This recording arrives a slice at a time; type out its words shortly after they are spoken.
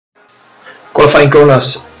Qualifying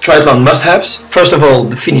Kona's triathlon must-haves. First of all,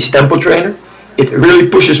 the Finish Tempo Trainer. It really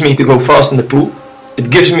pushes me to go fast in the pool. It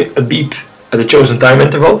gives me a beep at a chosen time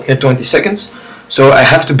interval, here 20 seconds. So I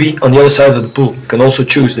have to be on the other side of the pool. You can also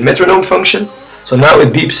choose the metronome function. So now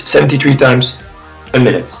it beeps 73 times a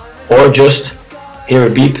minute. Or just hear a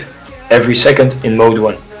beep every second in mode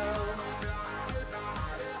 1.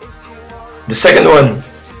 The second one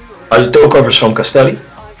are the toe covers from Castelli.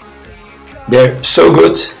 They're so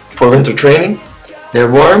good for winter training.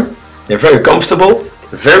 They're warm, they're very comfortable,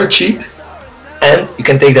 very cheap, and you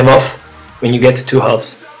can take them off when you get too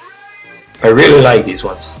hot. I really like these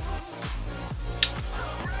ones.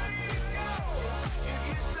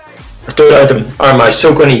 The third item are my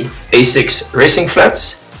Saucony A6 racing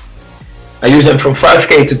flats. I use them from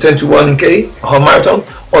 5k to 21k, a half marathon,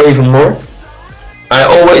 or even more. I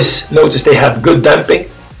always notice they have good damping,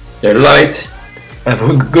 they're light, have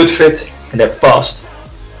a good fit, and they're fast.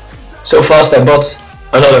 So fast I bought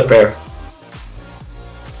another pair.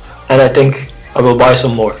 And I think I will buy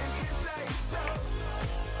some more.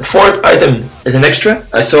 The fourth item is an extra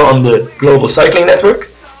I saw on the Global Cycling Network.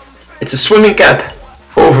 It's a swimming cap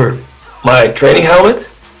over my training helmet.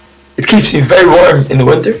 It keeps me very warm in the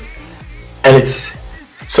winter. And it's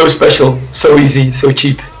so special, so easy, so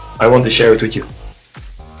cheap. I want to share it with you.